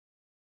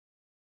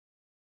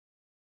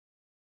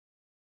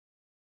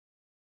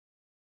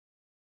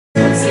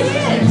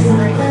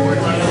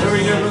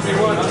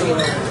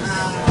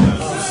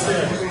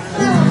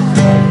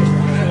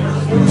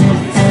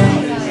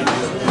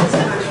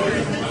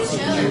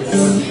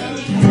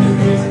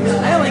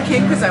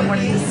because I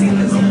wanted to see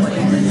this play.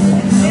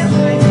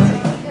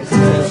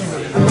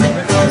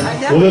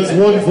 Well, that's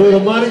one for the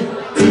money,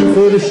 two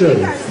for the show.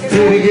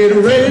 Three to get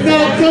ready,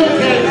 now go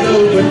cat go,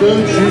 but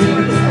don't you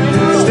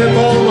step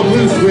on my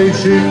blue suede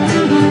shoe.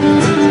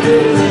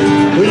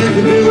 Well, you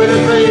can do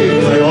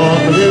anything, lay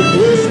off of your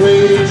blue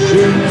suede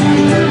shoe.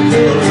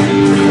 Well,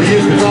 you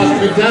can knock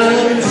me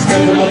down and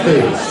step on my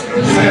face,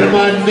 and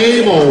my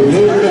name all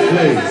over the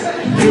place.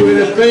 Do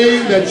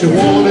anything that you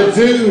want to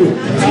do.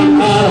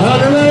 I'll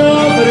huddle lay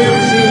off of them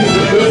shoes,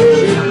 but don't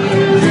you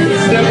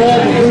step on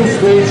my blue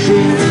suede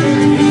shoe.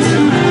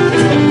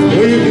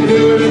 Well, you can do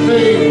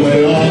anything,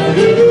 lay off of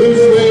your blue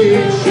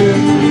suede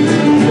shoes.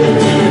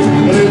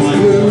 But it's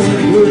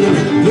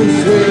blue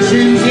suede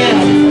shoes, yeah.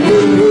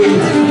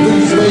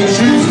 Blue suede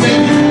shoes,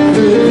 man.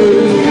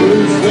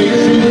 Blue suede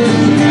shoes.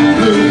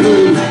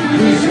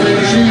 Blue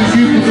suede shoes.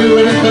 You can do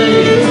anything,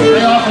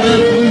 lay off of your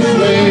blue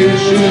suede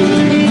shoes.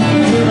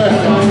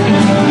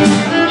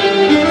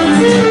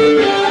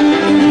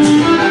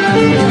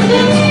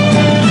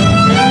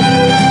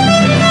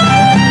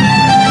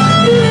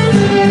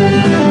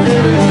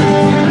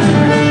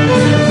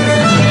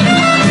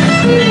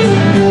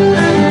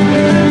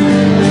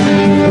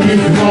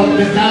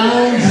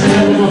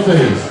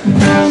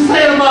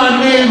 Say my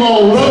name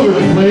all over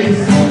the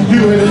place. Do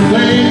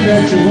anything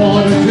that you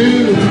want to do.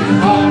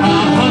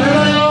 I'm hundred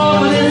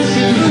on my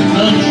shoes and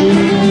unshoes.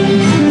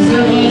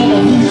 Step on my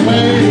blue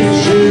suede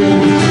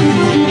shoes.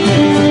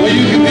 Well,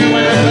 you can do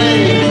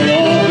anything,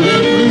 all the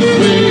blue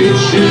suede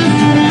shoes.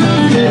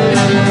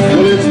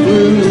 Well, it's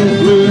blue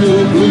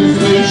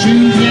suede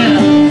shoes,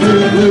 yeah.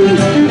 Blue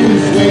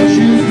suede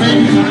shoes,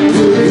 baby.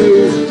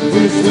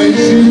 Blue suede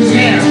shoes,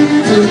 yeah.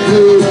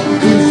 Blue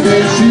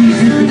suede shoes.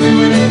 You can do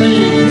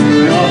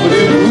anything, off of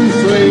them blue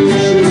suede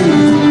shoes.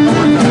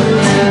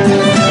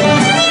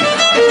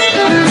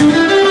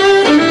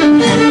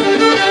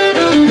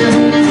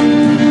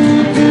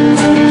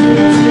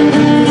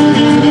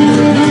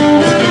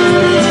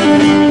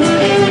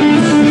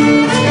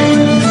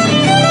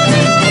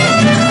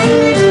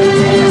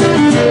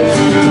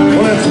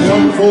 Well, that's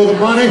one for the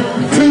money,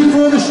 two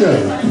for the show.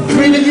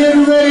 Three to get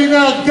ready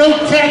now, go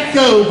cat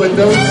go, but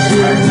don't you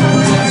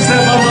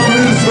step on my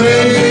blue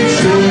suede